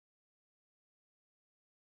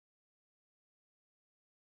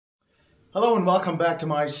Hello and welcome back to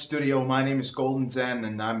my studio. My name is GoldenZen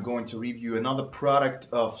and I'm going to review another product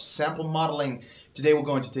of sample modeling. Today we're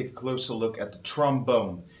going to take a closer look at the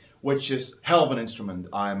trombone, which is hell of an instrument,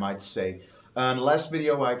 I might say. In the last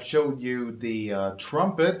video I've showed you the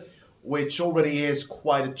trumpet, which already is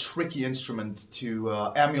quite a tricky instrument to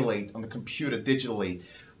emulate on the computer digitally.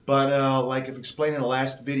 But like I've explained in the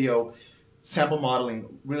last video, sample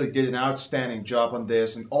modeling really did an outstanding job on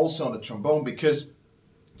this and also on the trombone, because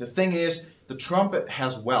the thing is, the trumpet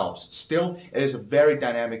has valves. Still, it is a very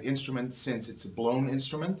dynamic instrument since it's a blown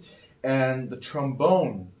instrument. And the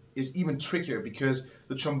trombone is even trickier because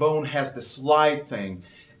the trombone has the slide thing.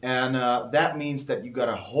 And that means that you got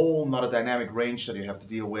a whole nother dynamic range that you have to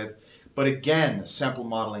deal with. But again, sample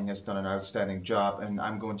modeling has done an outstanding job, and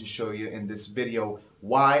I'm going to show you in this video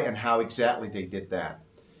why and how exactly they did that.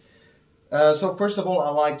 So first of all, I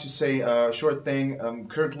like to say a short thing.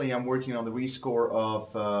 Currently, I'm working on the rescore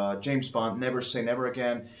of James Bond, Never Say Never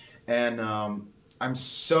Again, and I'm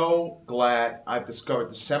so glad I've discovered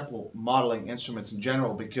the sample modeling instruments in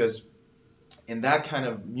general, because in that kind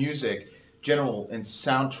of music, general and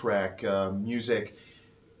soundtrack music,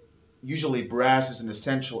 usually brass is an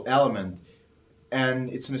essential element. And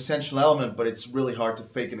it's an essential element, but it's really hard to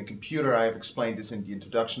fake in a computer. I've explained this in the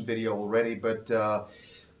introduction video already, but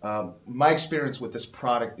my experience with this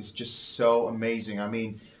product is just so amazing. I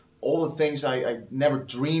mean, all the things I never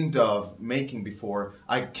dreamed of making before,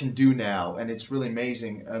 I can do now, and it's really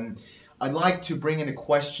amazing. And I'd like to bring in a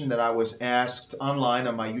question that I was asked online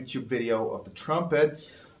on my YouTube video of the trumpet.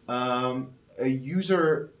 A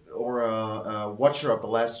user or a watcher of the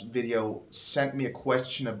last video sent me a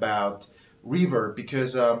question about reverb,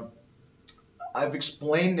 because I've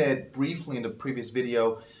explained it briefly in the previous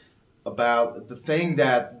video about the thing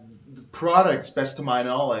that the products, best to my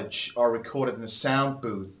knowledge, are recorded in a sound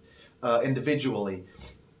booth individually.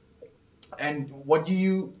 And what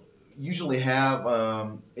you usually have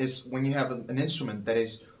is, when you have an instrument that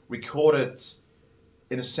is recorded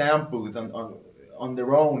in a sound booth on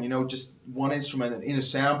their own, you know, just one instrument in a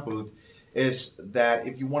sound booth, is that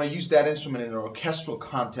if you want to use that instrument in an orchestral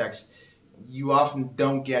context, you often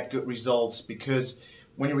don't get good results, because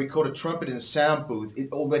when you record a trumpet in a sound booth,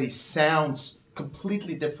 it already sounds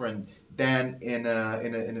completely different than in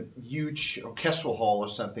a huge orchestral hall or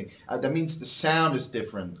something. That means the sound is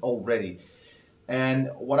different already. And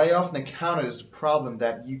what I often encounter is the problem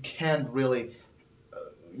that you can't really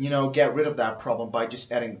get rid of that problem by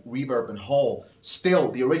just adding reverb and hall.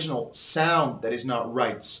 Still, the original sound that is not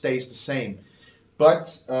right stays the same.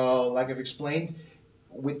 But like I've explained,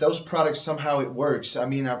 with those products somehow it works. I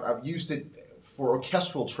mean, I've used it for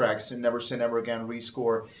orchestral tracks in Never Say Never Again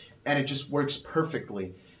rescore, and it just works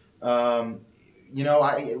perfectly.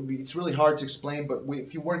 It's really hard to explain, but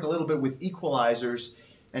if you work a little bit with equalizers,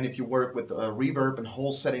 and if you work with reverb and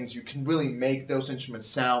hall settings, you can really make those instruments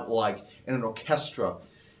sound like in an orchestra.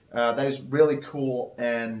 That is really cool,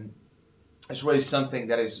 and it's really something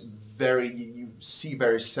that is you see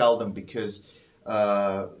very seldom, because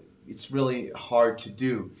it's really hard to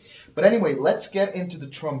do. But anyway, let's get into the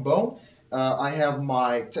trombone. I have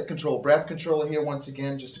my tech control breath controller here once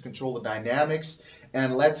again, just to control the dynamics,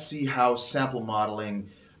 and let's see how sample modeling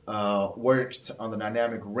worked on the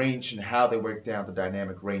dynamic range and how they worked down the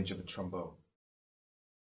dynamic range of a trombone.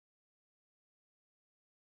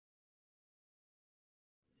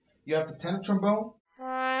 You have the tenor trombone.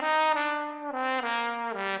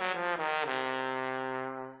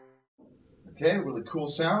 Okay, really cool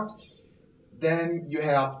sound. Then you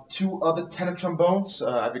have two other tenor trombones.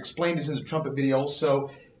 I've explained this in the trumpet video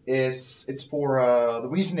also. It's for the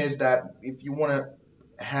reason is that if you want to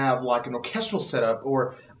have like an orchestral setup,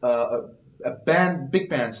 or a big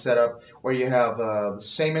band setup where you have the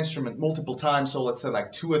same instrument multiple times, so let's say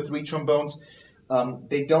like 2 or 3 trombones,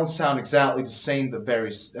 they don't sound exactly the same, the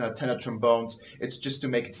various tenor trombones. It's just to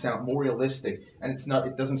make it sound more realistic, and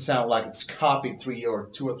it doesn't sound like it's copied 2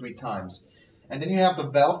 or 3 times. And then you have the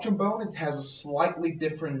valve trombone. It has a slightly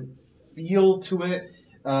different feel to it.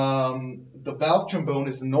 The valve trombone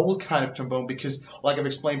is an old kind of trombone, because, like I've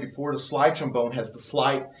explained before, the slide trombone has the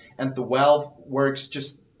slide, and the valve works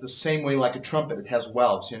just the same way like a trumpet. It has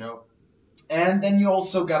valves, you know. And then you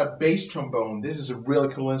also got a bass trombone. This is a really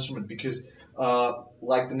cool instrument because,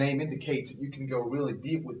 like the name indicates, you can go really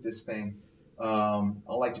deep with this thing. I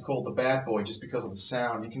like to call it the bad boy just because of the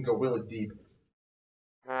sound. You can go really deep.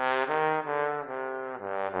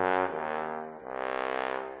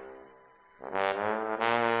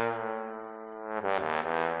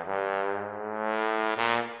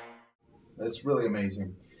 It's really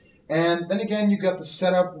amazing. And then again, you got the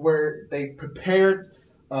setup where they prepared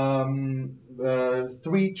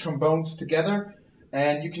three trombones together,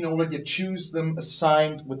 and you can already choose them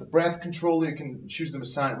assigned with the breath controller. You can choose them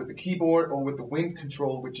assigned with the keyboard or with the wind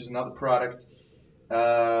control, which is another product.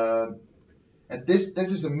 And this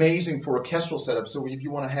is amazing for orchestral setup. So if you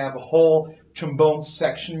want to have a whole trombone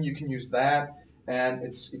section, you can use that, and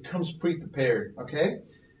it comes pre-prepared. Okay,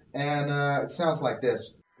 and it sounds like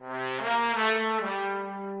this.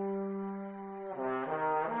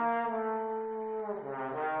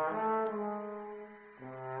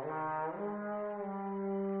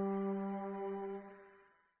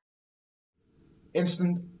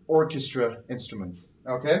 Instant orchestra instruments.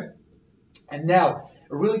 Okay, and now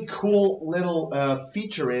a really cool little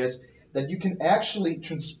feature is that you can actually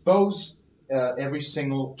transpose every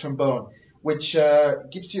single trombone, which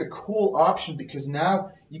gives you a cool option because now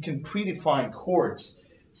you can predefine chords.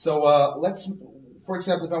 So for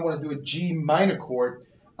example, if I want to do a G minor chord,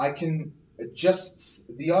 I can adjust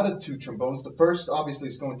the other two trombones. The first obviously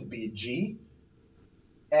is going to be a G,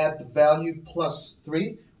 add the value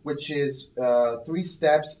 +3, which is 3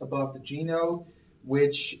 steps above the G note,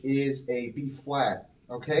 which is a B flat,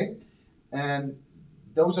 okay? And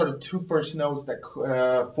those are the two first notes that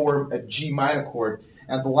form a G minor chord.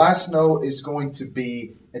 And the last note is going to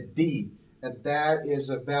be a D, and that is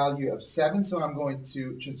a value of 7, so I'm going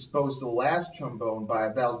to transpose the last trombone by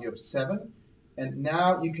a value of 7, and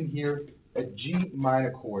now you can hear a G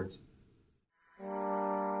minor chord.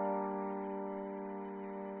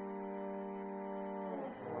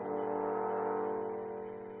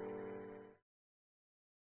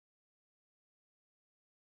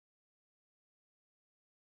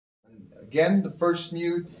 Again, the first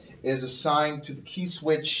mute is assigned to the key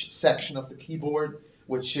switch section of the keyboard,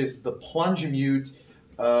 which is the plunger mute.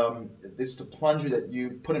 This is the plunger that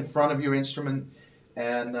you put in front of your instrument,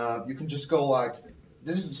 and you can just go like,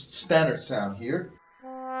 this is the standard sound here.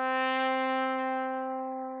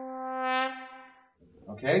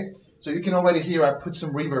 Okay, so you can already hear I put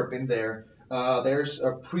some reverb in there. There's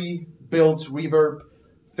a pre-built reverb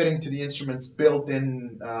fitting to the instruments,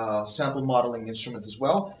 built-in sample modeling instruments as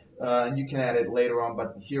well. And you can add it later on,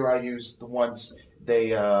 but here I use the ones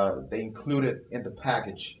they included in the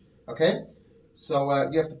package. Okay, so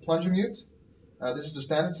you have the plunger mute. This is the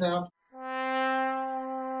standard sound.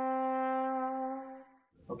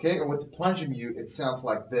 Okay, and with the plunger mute, it sounds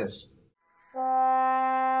like this.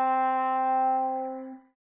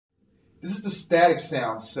 This is the static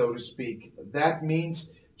sound, so to speak. That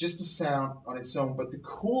means just a sound on its own. But the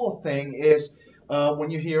cool thing is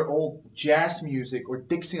when you hear old jazz music or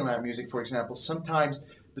Dixieland music, for example, sometimes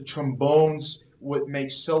the trombones would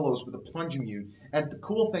make solos with a plunger mute. And the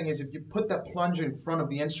cool thing is if you put that plunger in front of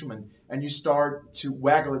the instrument and you start to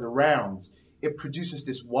waggle it around, it produces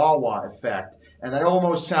this wah-wah effect. And that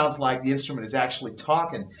almost sounds like the instrument is actually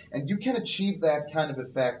talking. And you can achieve that kind of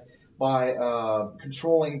effect by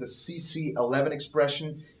controlling the CC11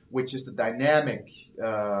 expression, which is the dynamic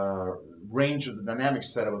range of the dynamic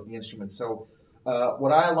setup of the instrument. So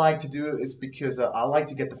what I like to do is because I like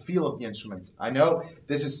to get the feel of the instruments. I know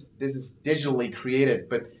this is digitally created,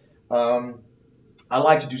 but I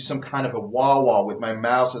like to do some kind of a wah-wah with my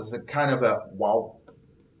mouse as a kind of a wow.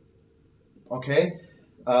 Okay,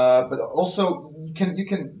 but also you can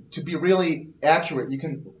to be really accurate, you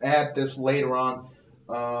can add this later on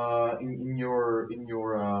in your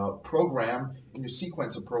program, in your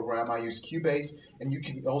sequencer program. I use Cubase, and you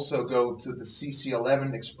can also go to the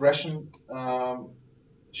CC11 expression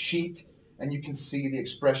sheet, and you can see the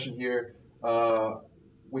expression here,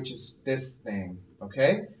 which is this thing,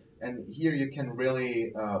 okay? And here you can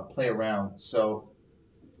really play around. So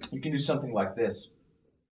you can do something like this.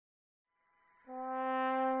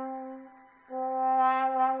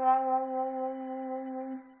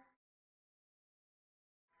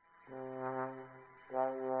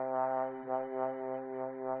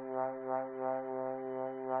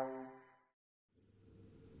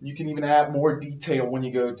 You can even add more detail when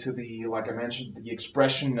you go to the, like I mentioned, the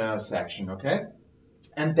expression section, okay?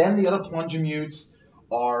 And then the other plunger mutes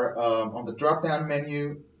are on the drop-down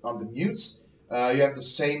menu on the mutes. You have the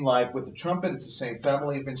same, like with the trumpet, it's the same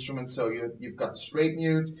family of instruments. So you've got the straight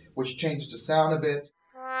mute, which changes the sound a bit.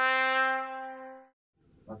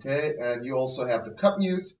 Okay, and you also have the cup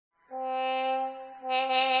mute.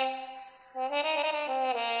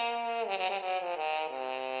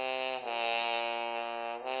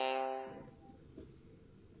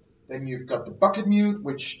 Then you've got the bucket mute,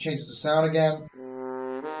 which changes the sound again.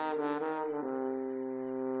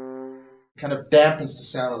 Kind of dampens the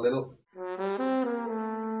sound a little.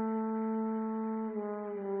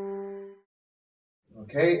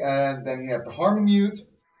 Okay, and then you have the harmony mute.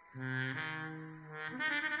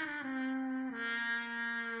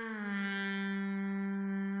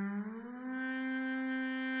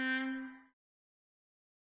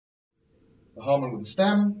 the harmony with the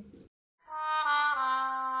stem.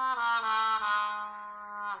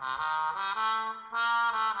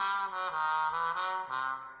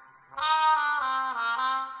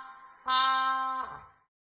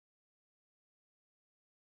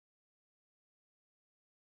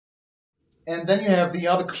 And then you have the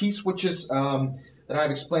other key switches that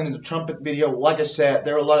I've explained in the trumpet video. Like I said,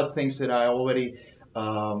 there are a lot of things that I already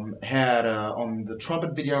had on the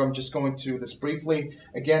trumpet video. I'm just going to this briefly.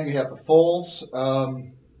 Again, you have the folds,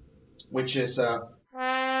 which is you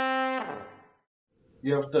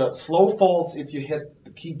have the slow folds if you hit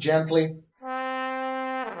the key gently,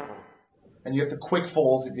 and you have the quick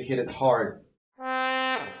folds if you hit it hard.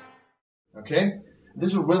 Okay,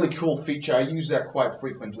 this is a really cool feature. I use that quite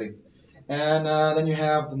frequently. And then you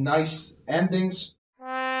have the nice endings.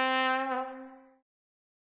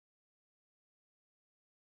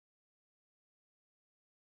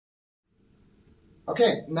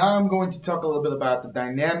 Okay, now I'm going to talk a little bit about the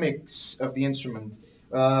dynamics of the instrument.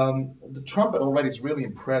 The trumpet already is really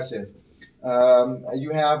impressive.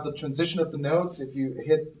 You have the transition of the notes. If you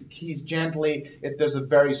hit the keys gently, it does a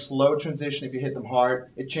very slow transition. If you hit them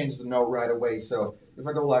hard, it changes the note right away. So if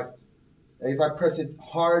I go like, if I press it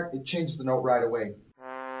hard, it changes the note right away.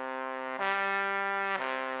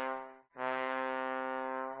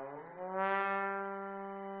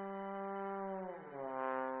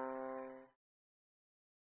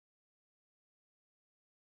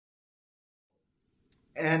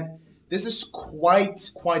 And this is quite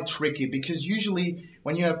tricky, because usually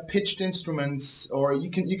when you have pitched instruments, or you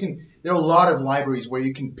can there are a lot of libraries where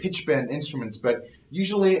you can pitch bend instruments, but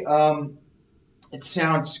usually it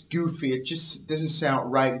sounds goofy. It just doesn't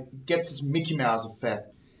sound right. It gets this Mickey Mouse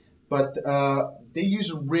effect. But they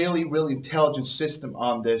use a really intelligent system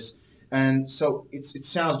on this, and so it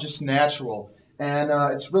sounds just natural. And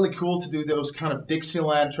it's really cool to do those kind of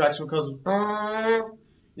Dixieland tracks, because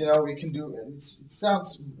you know, you can do it. It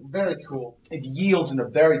sounds very cool. It yields in a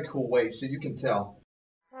very cool way, so you can tell.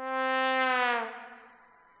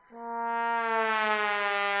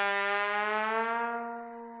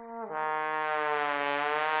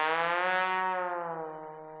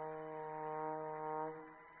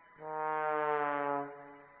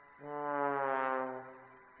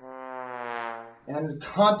 And in the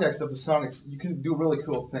context of the song, you can do really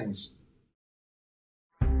cool things.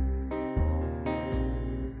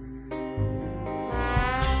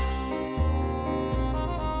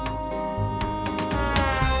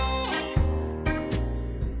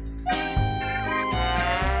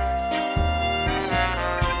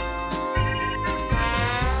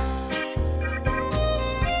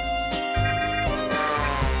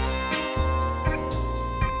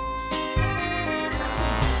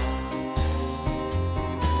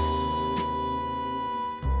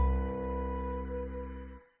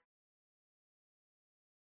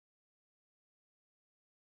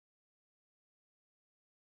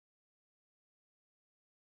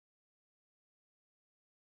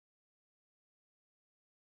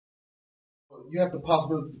 You have the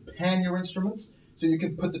possibility to pan your instruments, so you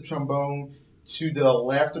can put the trombone to the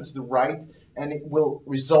left or to the right, and it will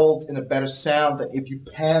result in a better sound than if you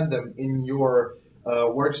pan them in your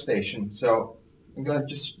workstation. So I'm going to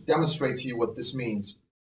just demonstrate to you what this means.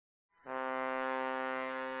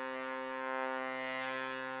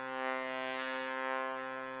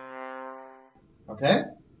 Okay?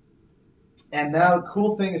 And now the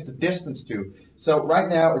cool thing is the distance too. So right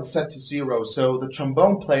now it's set to 0, so the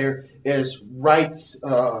trombone player is right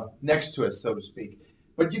next to us, so to speak.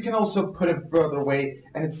 But you can also put it further away,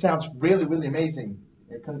 and it sounds really amazing.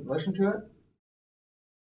 You can listen to it.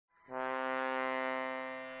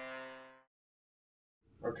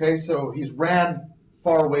 Okay, so he's ran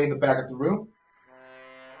far away in the back of the room.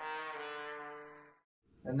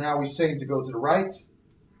 And now we're saying to go to the right,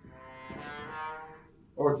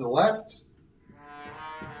 or to the left.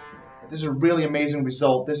 This is a really amazing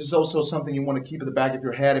result. This is also something you want to keep at the back of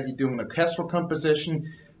your head if you're doing an orchestral composition.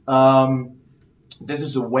 This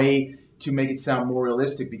is a way to make it sound more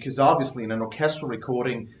realistic, because obviously in an orchestral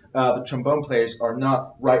recording, the trombone players are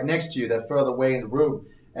not right next to you. They're further away in the room.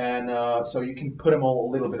 And so you can put them all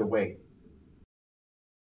a little bit away.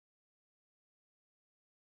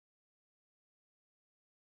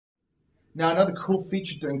 Now, another cool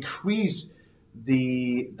feature to increase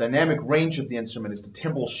the dynamic range of the instrument is the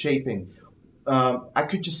timbral shaping. I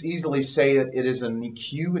could just easily say that it is an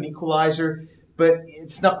EQ, an equalizer, but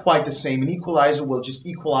it's not quite the same. An equalizer will just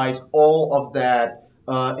equalize all of that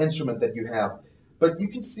instrument that you have. But you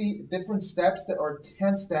can see different steps. There are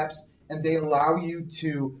 10 steps, and they allow you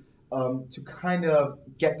to kind of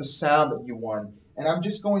get the sound that you want. And I'm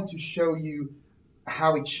just going to show you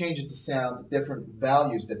how it changes the sound, the different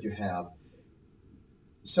values that you have.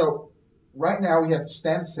 So right now we have the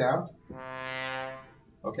standard sound,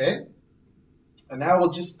 okay? And now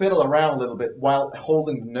we'll just fiddle around a little bit while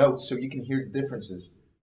holding the notes so you can hear the differences.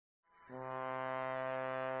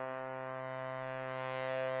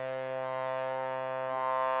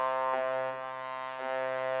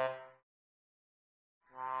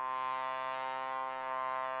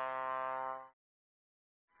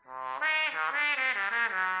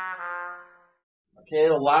 Okay,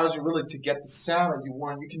 it allows you really to get the sound that you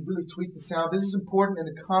want. You can really tweak the sound. This is important in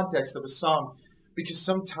the context of a song because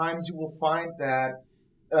sometimes you will find that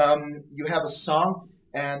you have a song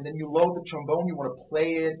and then you load the trombone, you want to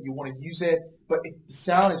play it, you want to use it, but the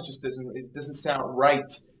sound is just doesn't sound right.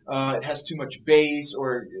 It has too much bass,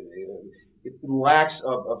 or it lacks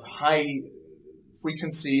of high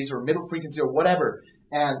frequencies or middle frequency or whatever.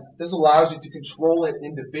 And this allows you to control it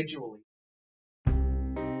individually.